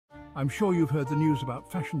I'm sure you've heard the news about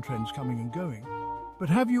fashion trends coming and going, but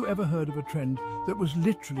have you ever heard of a trend that was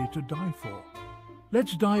literally to die for?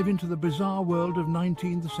 Let's dive into the bizarre world of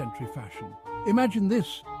 19th century fashion. Imagine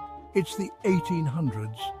this. It's the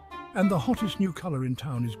 1800s, and the hottest new colour in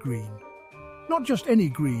town is green. Not just any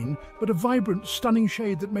green, but a vibrant, stunning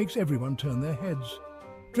shade that makes everyone turn their heads.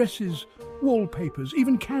 Dresses, wallpapers,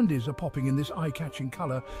 even candies are popping in this eye-catching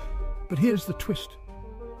colour. But here's the twist.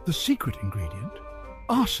 The secret ingredient?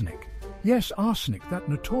 Arsenic. Yes, arsenic, that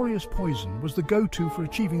notorious poison, was the go-to for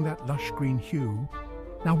achieving that lush green hue.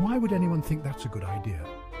 Now, why would anyone think that's a good idea?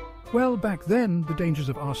 Well, back then, the dangers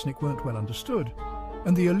of arsenic weren't well understood,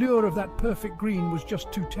 and the allure of that perfect green was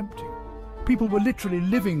just too tempting. People were literally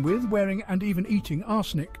living with, wearing and even eating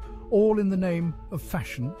arsenic, all in the name of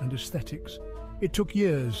fashion and aesthetics. It took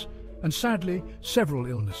years, and sadly, several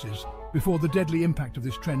illnesses, before the deadly impact of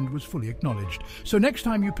this trend was fully acknowledged. So next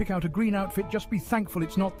time you pick out a green outfit, just be thankful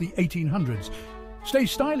it's not the 1800s. Stay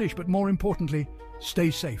stylish, but more importantly,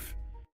 stay safe.